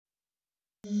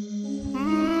I'm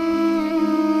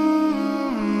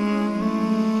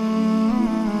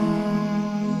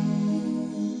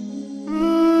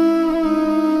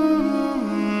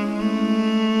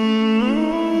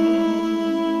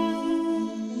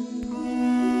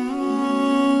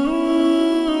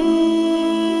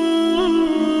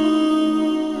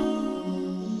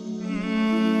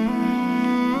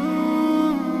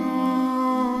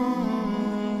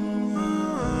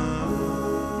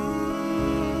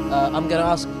going to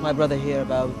ask my brother here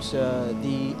about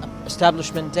the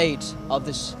establishment date of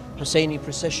this Husseini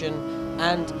procession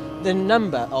and the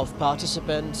number of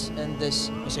participants in this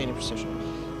Husseini procession.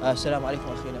 السلام عليكم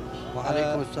أخينا.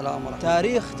 وعليكم السلام ورحمة الله.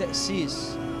 تاريخ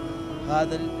تأسيس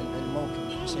هذا الموكب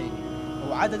الحسيني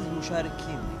وعدد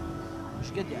المشاركين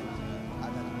مش قد يعني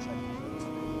عدد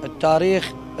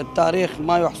المشاركين؟ التاريخ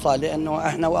ما يحصى، لأنه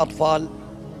احنا وأطفال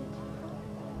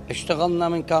اشتغلنا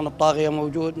من كان الطاغية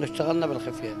موجود، اشتغلنا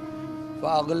بالخفية.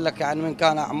 فأقول لك يعني من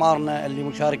كان أعمارنا اللي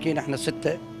مشاركين احنا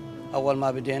 6 أول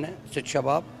ما بدينا، 6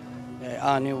 شباب،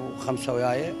 أنا و5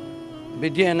 وياي.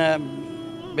 بدينا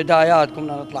بدايات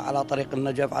كنا نطلع على طريق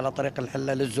النجف، على طريق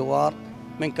الحلة للزوار.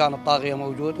 من كان الطاغية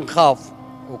موجود نخاف،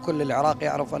 وكل العراق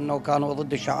يعرف أنه كانوا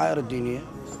ضد الشعائر الدينية،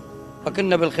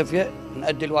 فكنا بالخفية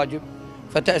نؤدي الواجب.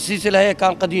 فتأسيس لها هي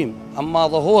كان قديم، أما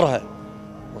ظهورها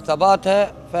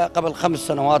وثباتها فقبل 5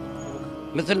 سنوات.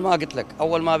 مثل ما قلت لك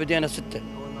أول ما بدينا 6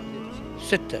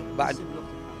 بعد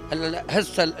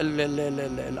هسه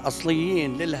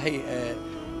الأصليين للهيئة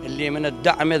اللي من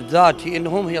الدعم الذاتي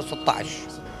إنهم هي 16.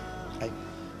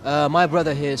 My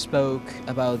brother here spoke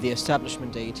about the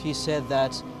establishment date. He said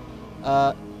that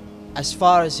as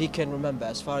far as he can remember,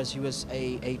 as far as he was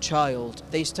a child,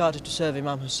 they started to serve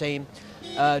Imam Hussein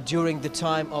during the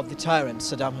time of the tyrant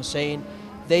Saddam Hussein.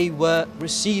 They were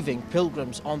receiving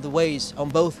pilgrims on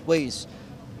both ways,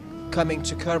 coming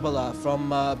to Karbala from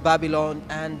Babylon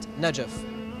and Najaf.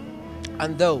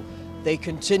 And though they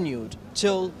continued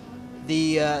till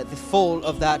the fall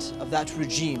of that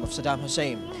regime of Saddam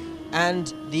Hussein,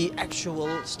 and the actual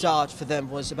start for them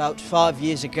was about 5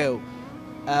 years ago.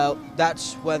 That's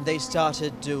when they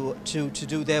started to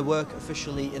do their work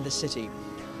officially in the city.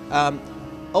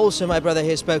 Also, my brother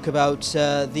here spoke about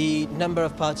the number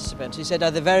of participants. He said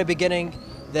at the very beginning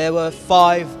there were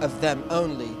 5 of them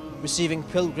only, receiving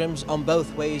pilgrims on both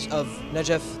ways of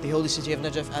Najaf, the holy city of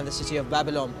Najaf, and the city of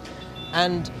Babylon.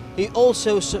 And he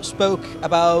also spoke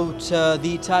about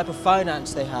the type of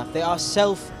finance they have. They are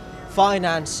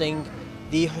self-financing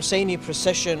the Husseini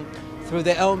procession through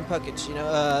their own pockets. You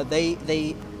know,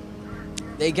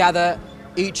 they gather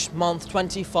each month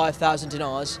 25,000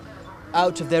 dinars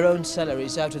out of their own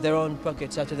salaries, out of their own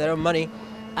pockets, out of their own money,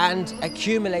 and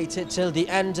accumulate it till the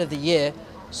end of the year,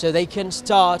 so they can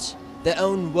start their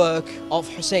own work of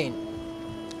Hussein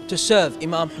to serve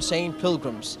Imam Hussein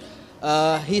pilgrims.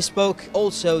 He spoke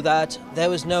also that there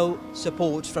was no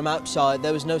support from outside,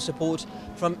 there was no support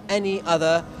from any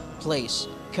other place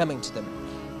coming to them.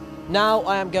 Now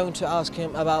I am going to ask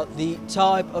him about the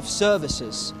type of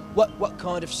services, what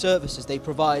kind of services they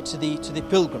provide to the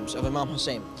pilgrims of Imam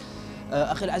Hussein.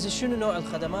 أخي العزيز، شنو نوع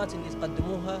الخدمات اللي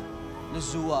تقدموها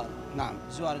للزوار؟ نعم،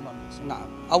 زوار الإمام حسين. نعم،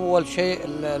 أول شيء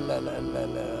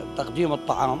تقديم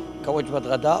الطعام كوجبة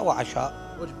غداء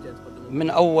وعشاء من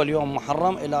أول يوم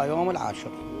محرم إلى يوم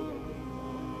العاشر،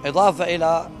 إضافة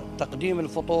إلى تقديم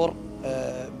الفطور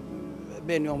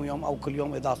بين يوم أو كل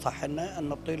يوم إذا صح لنا أن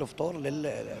نعطي له فطور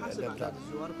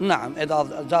نعم،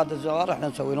 إذا زاد الزوار إحنا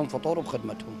نسوي لهم فطور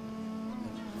بخدمتهم.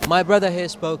 My brother here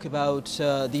spoke about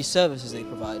the services they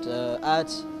provide.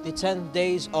 At the 10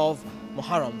 days of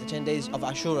Muharram, the 10 days of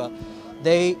Ashura,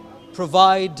 they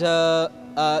provide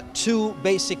 2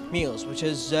 basic meals, which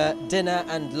is dinner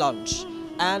and lunch.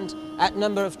 And at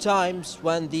number of times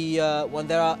when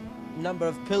there are number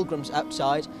of pilgrims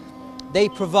outside, they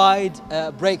provide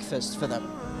breakfast for them.